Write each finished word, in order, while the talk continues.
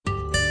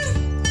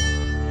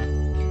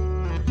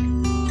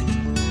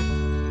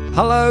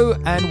Hello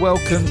and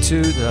welcome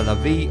to the La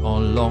Vie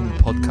en Long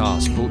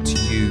podcast, brought to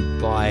you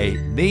by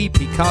me,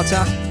 Pete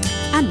Carter,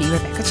 and me,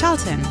 Rebecca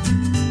Charlton.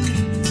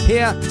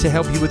 Here to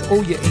help you with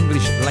all your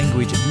English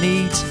language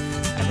needs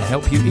and to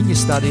help you in your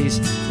studies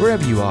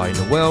wherever you are in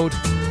the world.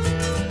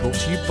 Brought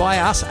to you by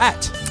us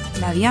at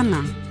La Vie en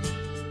Long.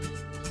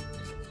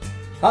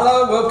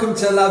 Hello, welcome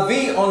to La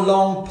Vie en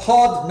Long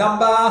pod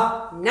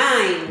number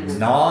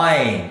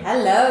 9.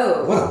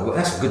 Hello. Well,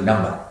 that's a good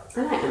number.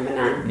 I like number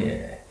 9.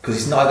 Yeah, because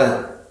it's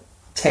neither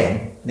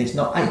 10 and it's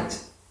not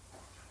 8.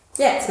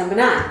 Yeah, it's number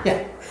 9.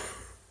 Yeah.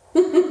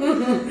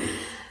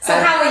 So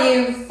how are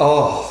you?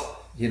 Oh,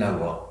 you know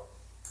what?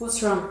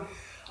 What's wrong?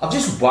 I'm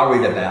just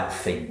worried about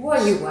things. What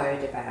are you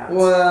worried about?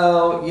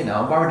 Well,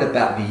 I'm worried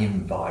about the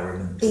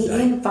environment The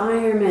today.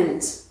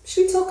 environment.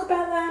 Should we talk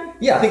about that?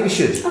 Yeah, I think we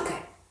should. Okay.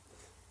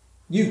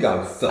 You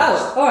go first.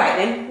 Oh, all right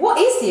then. What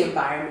is the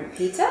environment,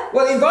 Peter?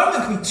 Well, the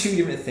environment can be two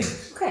different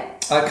things. Okay.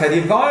 Okay,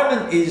 the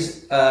environment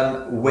is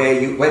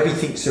where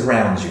everything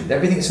surrounds you.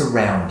 Everything's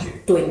around you.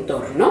 Tu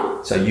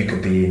entorno. So you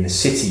could be in the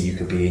city, you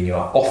could be in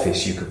your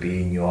office, you could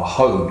be in your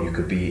home, you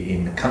could be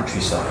in the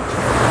countryside.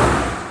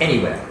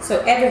 Anywhere. So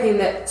everything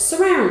that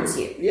surrounds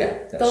you.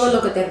 Yeah. Todo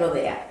lo que te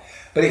rodea.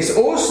 But it's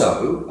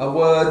also a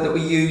word that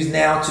we use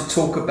now to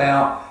talk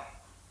about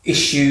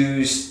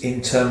issues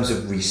in terms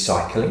of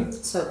recycling.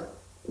 So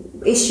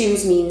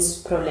issues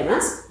means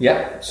problemas.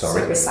 Yeah,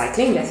 sorry. So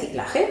recycling,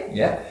 reciclaje.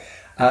 Yeah.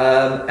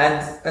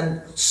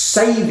 And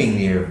saving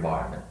the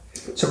environment.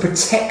 So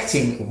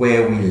protecting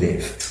where we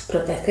live.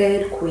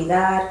 Proteger,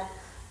 cuidar.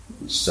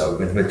 So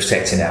we're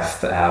protecting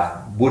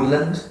our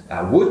woodland,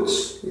 our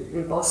woods,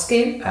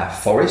 Bosque. our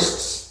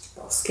forests.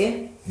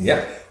 Bosque.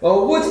 Yeah. Well,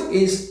 a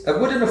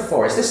wood and a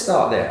forest. Let's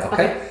start there,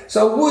 okay?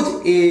 So a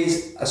wood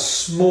is a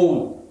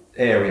small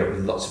area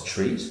with lots of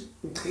trees.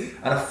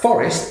 Mm-hmm. And a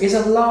forest is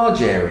a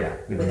large area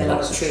with a lot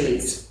lots of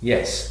trees.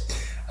 Yes.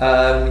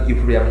 You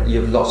probably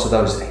have lots of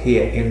those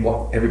here in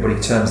what everybody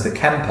terms the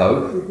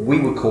campo. Mm-hmm. We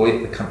would call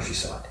it the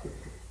countryside.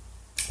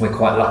 We're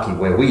quite lucky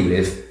where we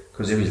live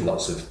because there is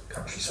lots of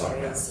countryside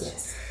around us.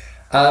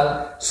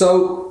 Yes.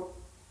 So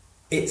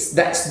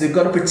they've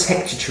got to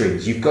protect your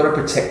trees. You've got to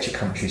protect your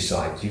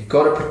countryside. You've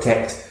got to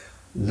protect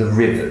the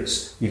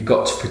rivers. You've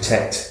got to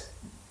protect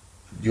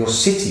your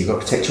city. You've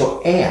got to protect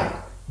your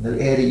air, the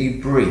air that you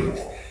breathe.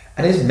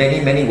 And there's many,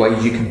 many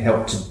ways you can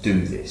help to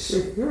do this.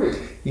 Mm-hmm.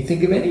 You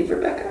think of any,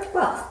 Rebecca?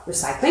 Well,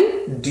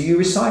 recycling. Do you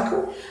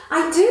recycle?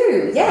 I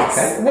do, yes.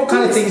 Okay. What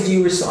kind of things do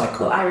you recycle?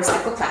 Well, I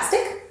recycle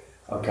plastic.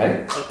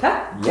 Okay.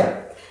 Paper.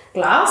 Yeah.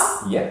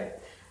 Glass. Yeah.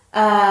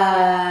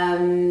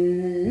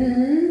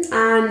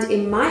 And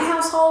in my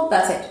household,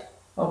 that's it.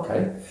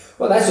 Okay.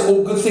 Well, that's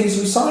all good things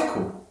to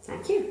recycle.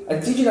 Thank you.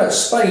 And did you know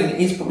Spain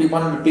is probably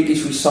one of the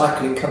biggest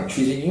recycling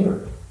countries in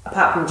Europe?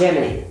 Apart from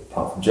Germany.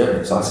 Apart from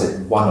Germany. So I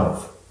said one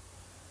of,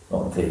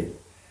 not the.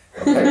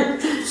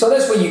 Okay. So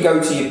that's when you go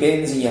to your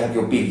bins and you have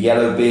your big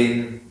yellow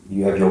bin,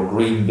 you have your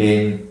green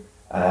bin,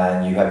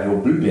 and you have your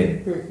blue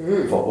bin,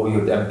 for all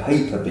your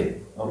paper bin.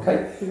 Okay.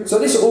 Mm-hmm. So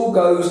this all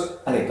goes,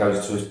 and it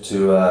goes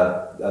to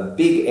a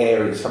big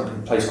area,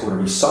 some place called a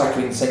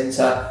recycling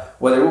centre,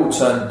 where they're all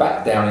turned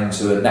back down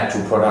into a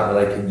natural product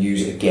that they can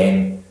use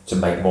again to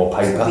make more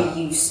paper,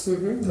 reuse,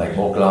 make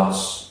more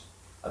glass,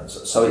 and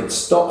so it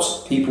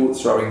stops people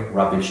throwing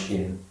rubbish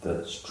in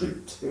the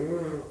street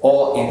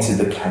or into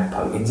the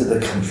campo, into the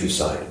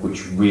countryside,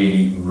 which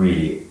really,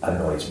 really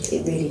annoys me.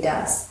 It really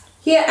does.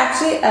 Here,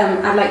 actually,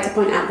 I'd like to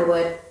point out the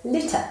word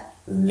litter.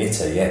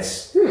 Litter,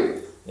 yes.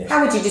 Yes.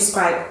 How would you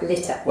describe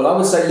litter? Well, I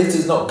would say litter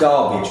is not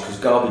garbage, because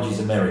garbage is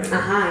American.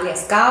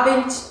 Yes.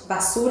 Garbage,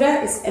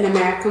 basura, is an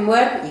American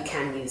word, but you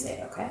can use it,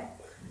 okay?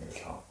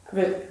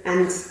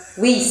 And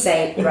we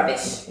say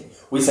rubbish.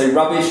 We say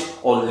rubbish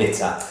or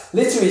litter.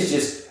 Litter is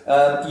just,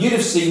 you'd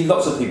have seen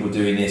lots of people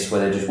doing this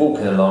where they're just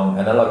walking along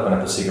and they'll open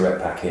up a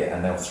cigarette packet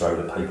and they'll throw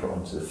the paper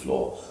onto the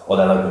floor. Or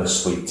they'll open a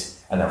sweet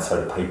and they'll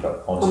throw the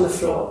paper onto the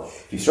floor.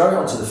 If you throw it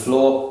onto the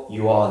floor,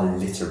 you are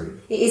littering.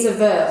 It is a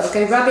verb.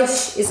 Okay,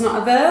 rubbish is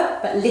not a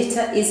verb, but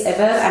litter is a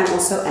verb and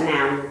also a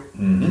noun.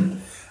 Mm-hmm.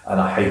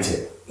 And I hate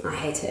it. I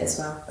hate it as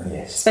well.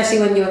 Yes. Especially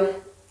when you're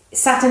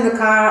sat in the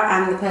car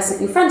and the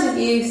person in front of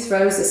you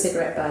throws a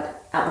cigarette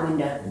butt out the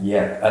window.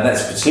 Yeah, and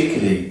that's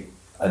particularly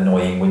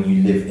annoying when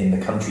you live in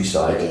the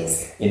countryside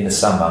in the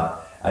summer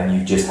and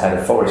you've just had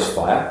a forest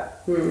fire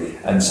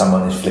and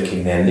someone is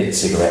flicking their lit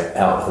cigarette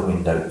out of the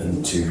window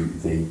into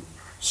the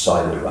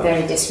side of the road.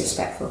 Very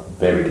disrespectful.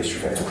 Very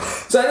disrespectful.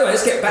 So anyway,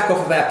 let's get back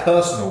off of our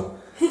personal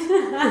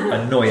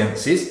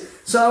annoyances.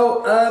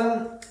 So,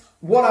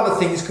 what other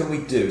things can we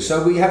do?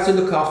 So we have to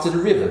look after the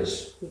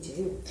rivers. We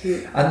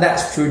do. And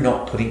that's through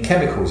not putting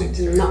chemicals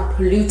into them. Not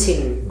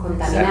polluting,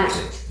 contaminar.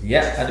 Exactly.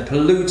 Yeah, and the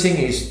polluting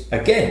is,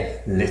 again,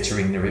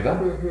 littering the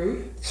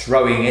river,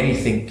 throwing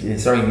anything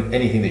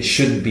that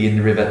shouldn't be in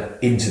the river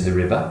into the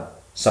river,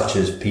 such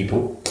as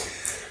people.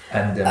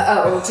 And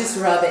just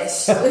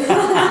rubbish.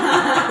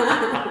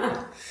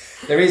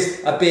 There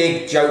is a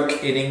big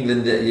joke in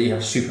England that you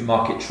have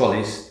supermarket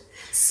trolleys.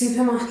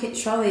 Supermarket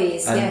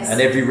trolleys, yes.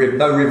 And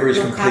no river is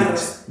Your complete.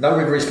 carros. No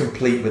river is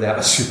complete without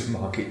a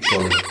supermarket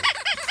trolley.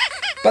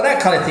 But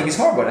that kind of thing is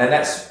horrible, and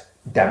that's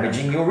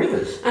damaging your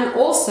rivers. And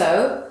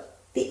also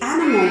the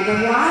animal,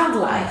 the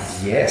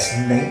wildlife. Yes,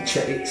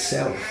 nature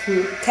itself.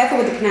 Careful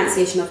with the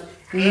pronunciation of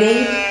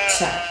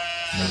nature.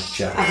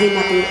 Nature. I hear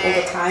nothing all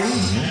the time.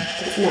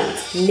 But no,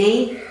 it's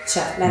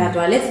nature. La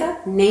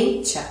naturaleza,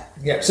 nature.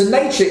 Yeah. So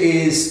nature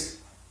is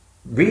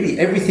really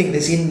everything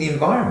that's in the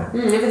environment.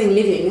 Everything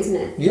living, isn't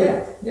it?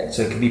 Yeah. Yeah.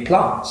 So it can be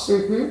plants.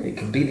 It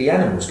can be the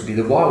animals. It can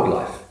be the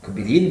wildlife. It can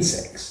be the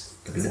insects.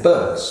 It can be the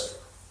birds.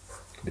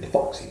 It can be the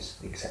foxes,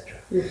 etc.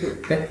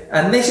 Okay.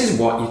 And this is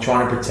what you're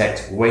trying to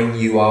protect when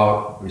you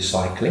are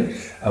recycling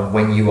and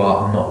when you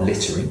are not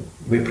littering.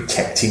 We're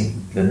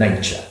protecting the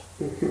nature.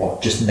 Or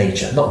just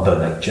nature, not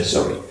the nature,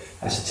 sorry.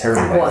 That's a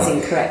terrible That way. was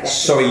incorrect.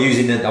 Sorry, I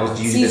was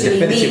using the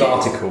definitive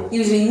article.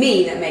 Usually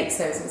me that makes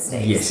those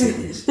mistakes. Yes, it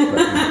is. But,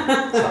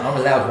 so I'm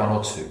allowed one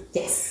or two.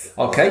 Yes.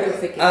 Okay. Good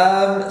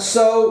figure.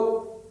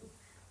 So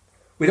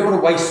we don't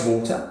want to waste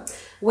water.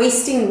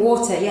 Wasting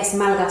water, yes,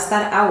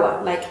 malgastar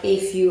agua. Like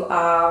if you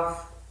are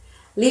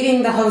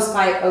leaving the hose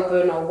pipe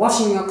open or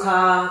washing your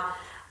car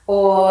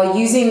or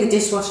using the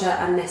dishwasher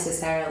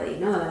unnecessarily,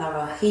 no, la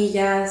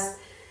lavavajillas,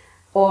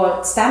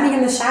 or standing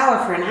in the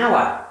shower for an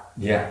hour.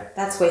 Yeah.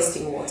 That's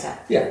wasting water.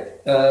 Yeah.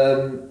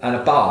 And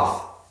a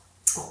bath.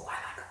 Oh, I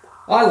like a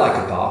bath. I like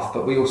a bath,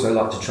 but we also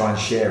like to try and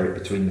share it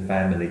between the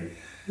family.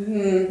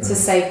 To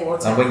save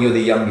water. And when you're the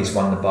youngest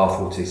one, the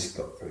bath water's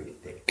got very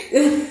thick.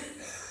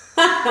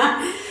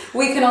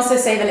 We can also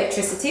save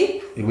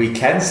electricity. We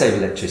can save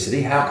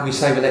electricity. How can we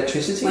save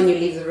electricity? When you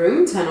leave the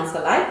room, turn off the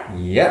light.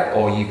 Yeah,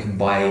 or you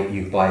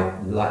buy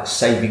like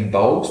saving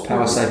bulbs,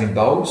 power saving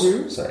bulbs,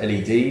 so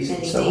LEDs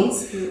and so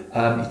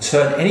on. You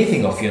turn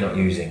anything off you're not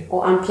using.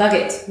 Or unplug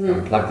it.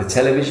 Unplug the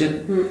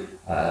television.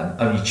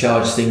 Only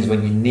charge things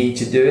when you need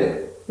to do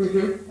it.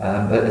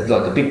 But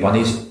like the big one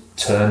is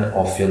turn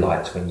off your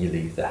lights when you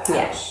leave the house.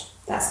 Yeah,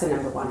 that's the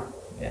number one.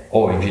 Yeah.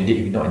 Or if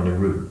you're not in the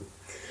room.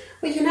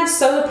 Well, you can have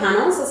solar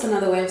panels. That's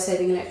another way of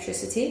saving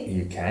electricity.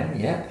 You can,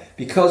 yeah.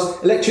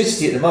 Because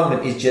electricity at the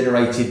moment is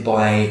generated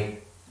by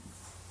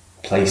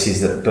places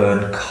that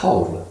burn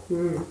coal.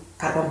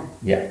 Carbon.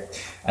 Yeah.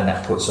 And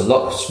that puts a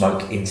lot of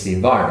smoke into the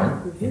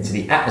environment, into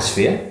the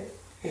atmosphere,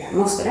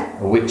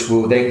 which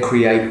will then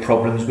create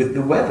problems with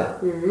the weather.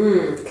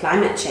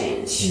 Climate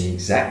change.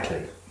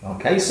 Exactly.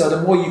 Okay, so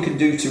the more you can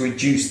do to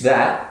reduce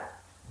that,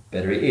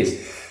 better it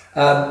is.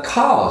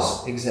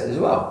 Cars, as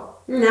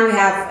well. Now we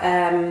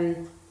have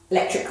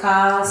electric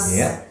cars.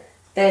 Yeah.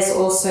 There's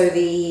also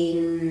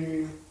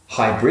the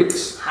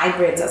hybrids.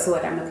 Hybrids, that's the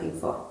word I'm looking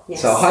for.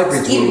 Yes. So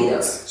hybrids will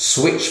Híbridos.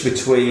 switch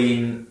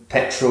between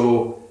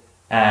petrol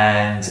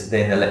and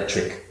then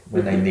electric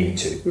when they need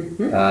to.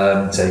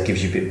 So it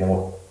gives you a bit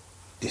more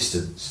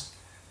distance.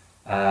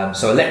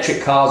 So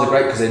electric cars are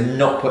great because they're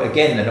not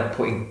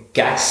putting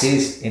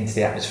gases into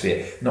the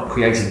atmosphere, not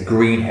creating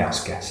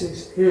greenhouse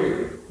gases,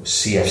 or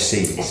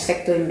CFCs.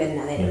 Efecto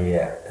invernadero.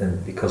 Yeah,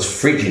 and because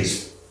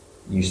fridges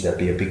used to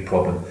be a big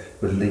problem,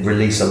 would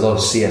release a lot of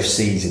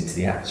CFCs into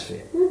the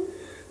atmosphere.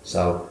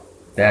 So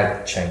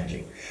they're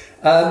changing.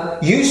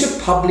 Use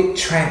of public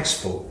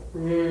transport.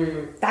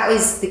 That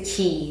is the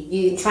key.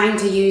 You're trying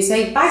to use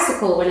a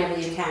bicycle whenever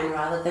you can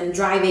rather than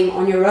driving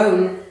on your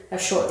own a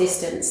short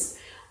distance.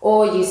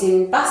 Or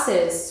using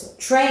buses,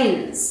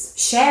 trains,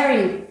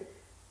 sharing,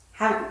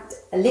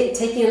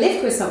 taking a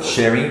lift with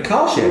someone.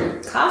 Car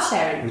sharing. Car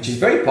sharing. Which is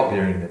very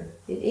popular in England.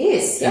 It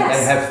is, And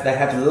yes. they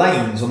have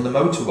lanes on the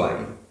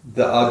motorway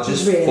that are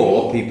just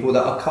for people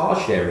that are car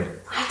sharing.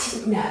 I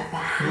didn't know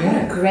that.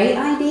 Yeah. Great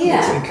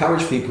idea. To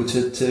encourage people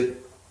to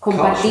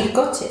Compartir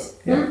coches.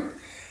 Yeah.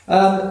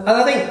 And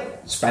I think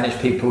Spanish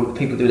people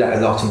do that a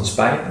lot in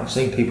Spain. I've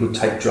seen people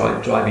take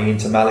driving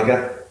into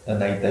Malaga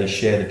and they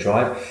share the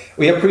drive.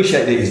 We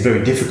appreciate that it's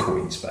very difficult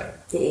in Spain.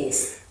 It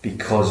is.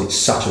 Because it's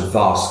such a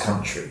vast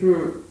country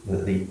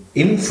that the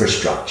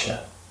infrastructure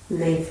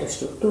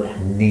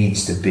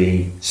needs to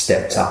be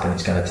stepped up, and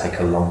it's going to take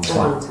a long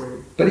time.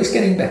 But it's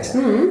getting better.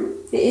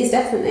 It is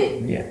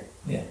definitely.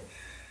 Yeah.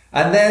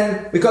 And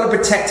then we've got to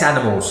protect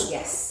animals.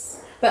 Yes.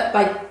 But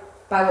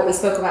by what we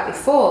spoke about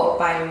before,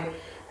 by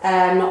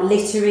not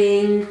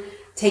littering,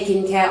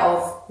 taking care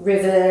of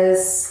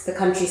rivers, the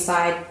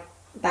countryside,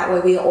 that way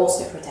we are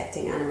also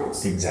protecting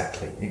animals.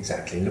 Exactly.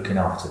 Looking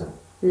after them.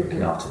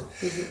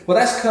 Well,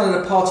 that's kind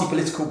of the party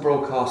political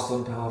broadcast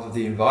on behalf of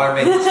the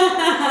environment.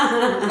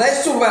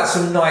 Let's talk about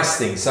some nice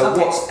things. So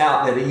what's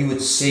out there that you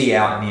would see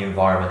out in the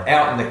environment,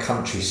 out in the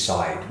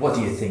countryside? What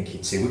do you think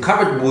you'd see? We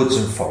covered woods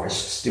and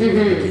forests, didn't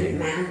we, at the beginning?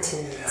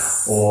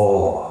 Mountains.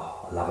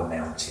 Oh, I love a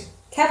mountain.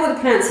 Careful with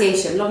the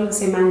pronunciation. A lot of people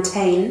say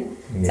mountain.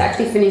 It's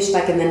actually finished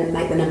like the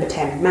number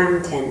 10.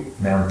 Mountain.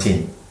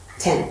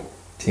 10.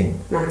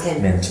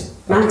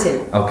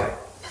 Mountain. Okay.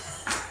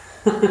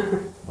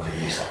 What do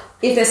you say?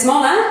 If they're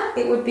smaller,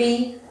 it would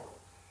be...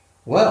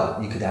 Well,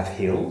 you could have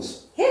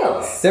hills.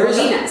 Hills.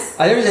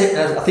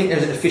 I think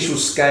there's an official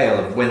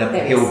scale of when a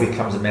hill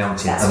becomes a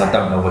mountain, I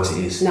don't know what it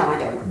is. No, I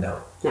don't.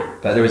 No.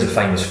 But there is a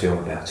famous film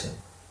about it.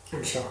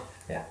 I'm sure.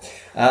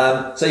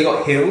 Yeah. So you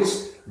got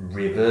hills,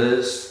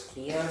 rivers.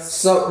 Yes.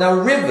 So now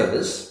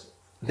rivers,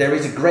 there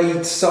is a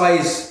grade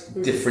size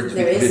difference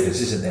with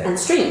rivers, isn't there? And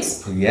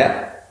streams.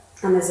 Yeah.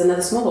 And there's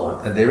another smaller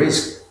one. And there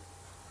is.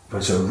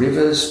 So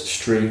rivers,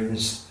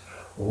 streams.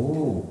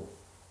 Oh.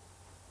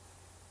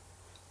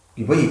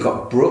 Well, you've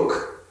got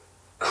brook,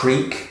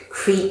 creek.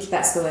 Creek,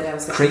 that's the word I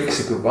was looking for.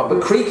 Creek's a good one,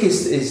 but creek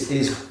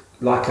is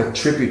like a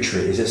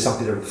tributary. Is it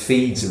something that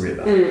feeds a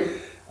river?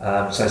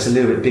 So it's a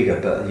little bit bigger,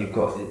 but you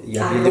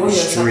have your little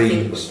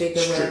streams.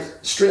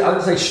 I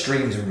would say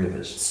streams and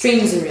rivers.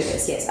 Streams and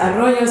rivers, yes.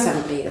 Arroyos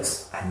and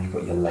ríos. And you've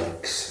got your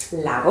lakes.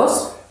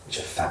 Lagos. Which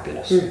are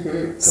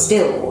fabulous.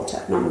 Still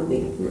water, not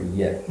moving.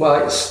 Yeah,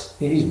 well,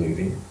 it is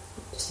moving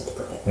Just a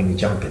little bit. when you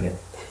jump in it.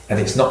 And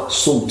it's not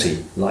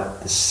salty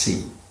like the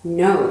sea.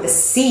 No, the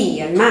sea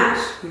and mar.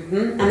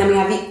 And then we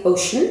have the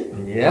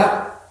ocean.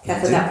 Yeah.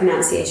 Careful that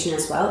pronunciation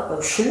as well.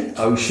 Ocean.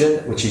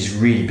 Ocean, which is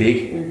really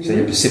big. So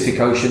the Pacific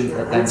Ocean,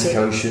 Atlantic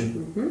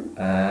Ocean.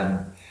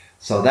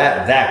 So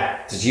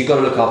that you've got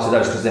to look after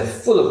those because they're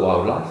full of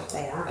wildlife.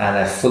 They are. And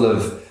they're full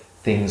of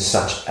things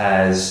such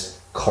as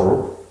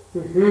coral.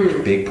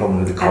 Big problem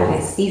with the coral.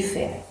 Arrecife,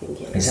 I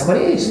think it is. Is that what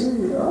it is?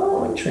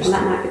 Oh, interesting. Well,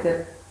 that might be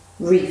the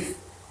reef.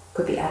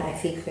 Could be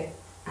Arrecife.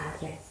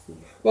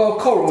 Well,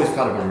 coral is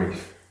kind of a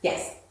reef.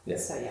 Yes. Yeah.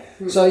 So, yeah.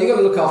 So you've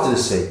got to look after the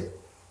sea.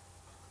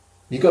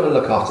 You've got to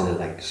look after the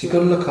lakes. You've got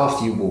to look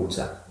after your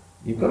water.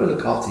 You've got to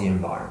look after the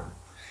environment.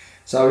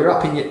 So you're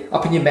up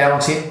in your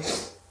mountain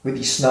with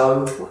your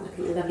snow. What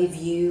a lovely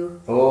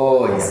view.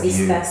 Oh, yeah, Las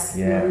vistas.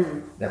 Yeah.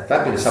 They're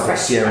fabulous up at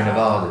Sierra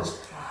Nevadas.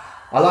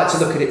 I like to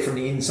look at it from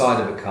the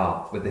inside of a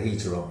car with the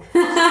heater on.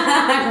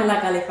 Con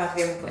la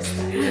calefacción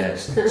puesta.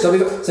 Yes. So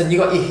you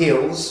got your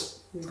hills.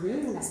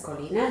 Las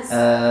colinas.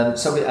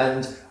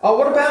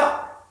 What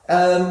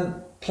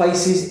about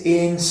places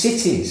in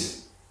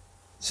cities?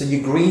 So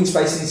your green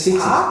spaces in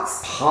cities.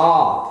 Parks.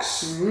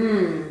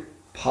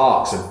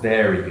 Parks are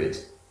very good.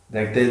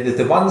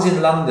 The ones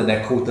in London,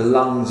 they're called the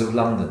lungs of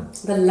London.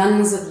 The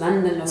lungs of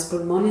London, los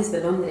pulmones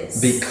de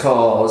Londres.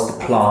 Because the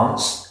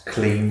plants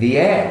clean the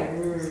air.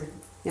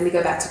 Then we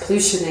go back to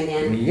pollution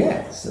again.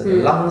 Yes, the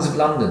lungs of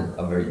London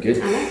are very good.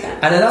 I like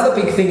that. And another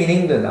big thing in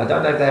England, I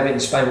don't know if they have it in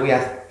Spain, but we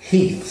have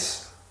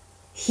heaths.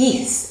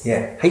 Heaths?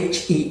 Yeah,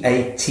 Heaths.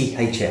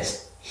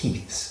 Heaths.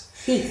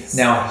 Heaths.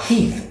 Now,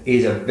 heath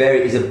is a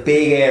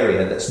big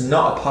area that's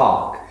not a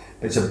park,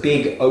 but it's a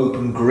big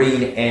open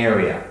green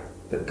area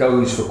that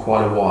goes for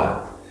quite a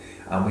while.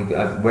 And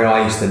where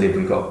I used to live,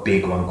 we've got a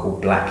big one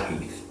called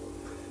Blackheath,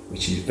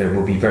 which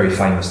will be very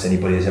famous to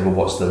anybody that's ever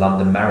watched the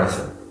London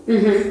Marathon.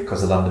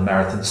 Because the London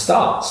Marathon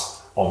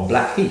starts on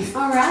Blackheath.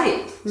 All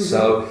right.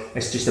 So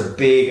it's just a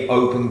big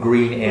open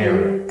green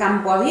area.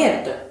 Campo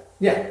abierto.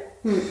 Yeah.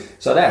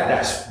 So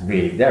they're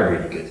really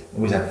good.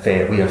 We have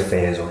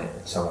fairs on it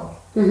and so on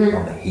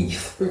on the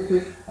heath.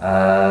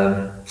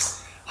 I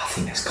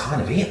think that's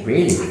kind of it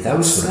really with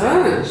those sort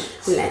of areas.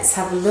 Let's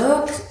have a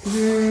look. I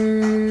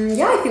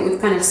think we've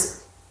kind of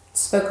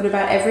spoken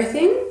about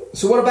everything.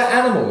 So what about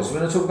animals? We're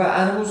going to talk about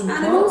animals and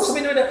plants. I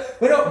mean,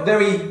 we're not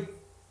very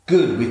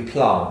good with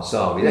plants,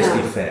 are we? Let's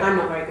be fair. I'm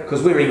not very good.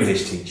 Because we're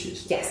English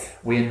teachers. Yes.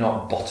 We're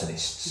not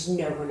botanists.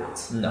 No, we're not.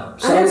 No.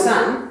 I know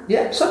some.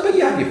 Yeah. So, but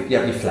you have your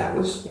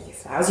flowers. You have your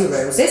flowers, your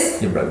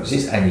roses. Your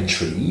roses and your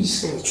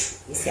trees. And your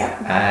trees, yeah.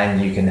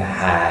 And you can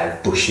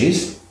have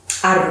bushes.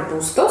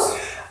 Arbustos.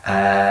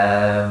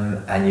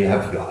 And you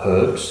have your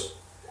herbs.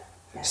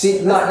 See,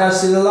 the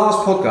last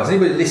podcast,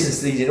 anybody that listens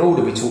to these in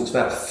order, we talked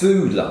about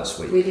food last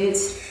week. We did.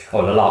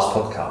 Oh, the last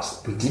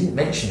podcast. We didn't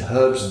mention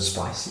herbs and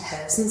spices.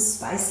 Herbs and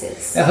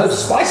spices. Now, herbs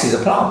and spices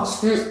are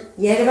plants.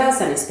 Hierbas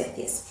and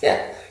especies.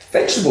 Yeah.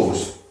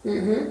 Vegetables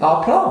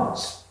are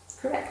plants.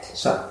 Correct.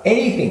 So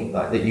anything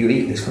like that you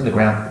eat that's from the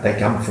ground, they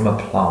come from a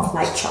plant.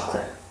 Like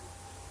chocolate.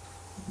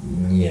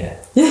 Yeah.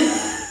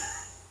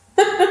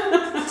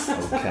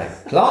 Okay.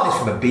 Plant is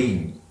from a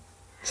bean.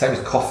 Same as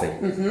coffee.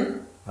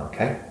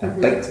 Okay.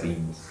 And baked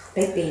beans.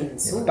 Baked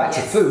beans. Yeah, back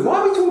to food. Why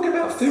are we talking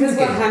about food because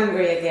again? we're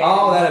hungry again.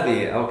 Oh, that'll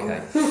be it.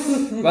 Okay.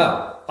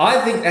 Well, I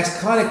think that's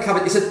kind of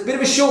covered. It's a bit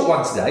of a short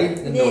one today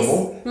than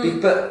normal,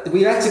 but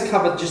we had to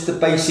cover just the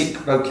basic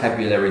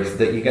vocabulary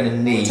that you're going to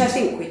need. Which I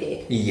think we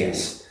did.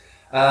 Yes.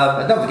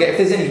 And don't forget, if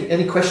there's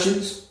any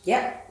questions,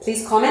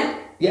 please comment.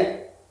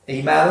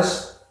 Email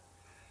us.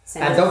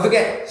 And don't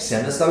forget,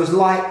 send us those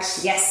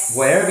likes. Yes.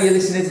 Wherever you're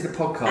listening to the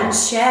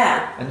podcast.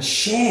 And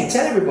share.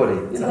 Tell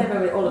everybody. Tell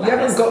everybody all about You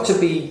haven't this. got to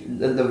be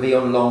the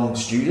Vion Long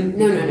student.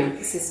 No.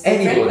 This is for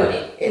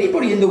anybody.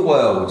 Anybody in the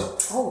world.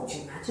 Oh, would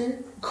you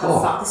imagine how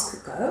far this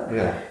could go?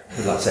 Yeah.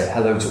 I'd like to say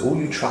hello to all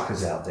you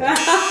truckers out there.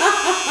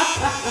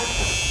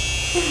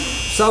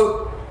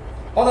 So,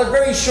 on a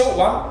very short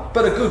one,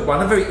 but a good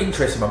one, a very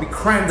interesting one. We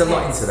crammed a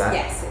lot into that.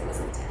 Yes, it was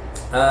intense.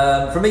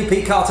 From me,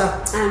 Pete Carter.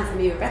 And from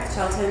you, Rebecca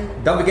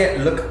Charlton. Don't forget,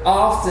 look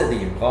after the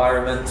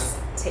environment.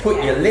 Take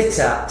your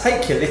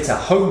litter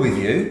home with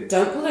you.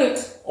 Don't pollute.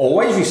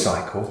 Always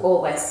recycle.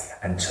 Always.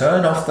 And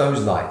turn off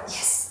those lights.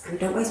 Yes, and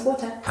don't waste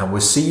water. And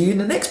we'll see you in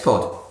the next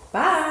pod.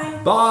 Bye.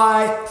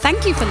 Bye.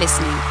 Thank you for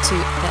listening to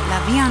the La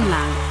Vie en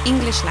Langue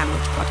English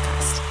Language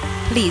Podcast.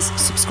 Please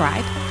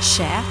subscribe,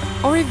 share,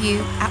 or review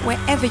at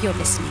wherever you're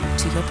listening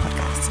to your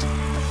podcast.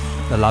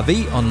 The La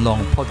Vie en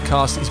Langue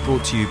podcast is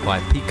brought to you by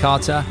Pete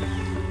Carter,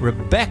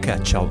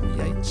 Rebecca Charlton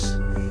Yates,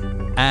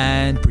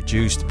 and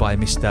produced by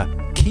Mr.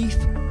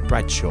 Keith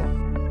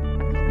Bradshaw.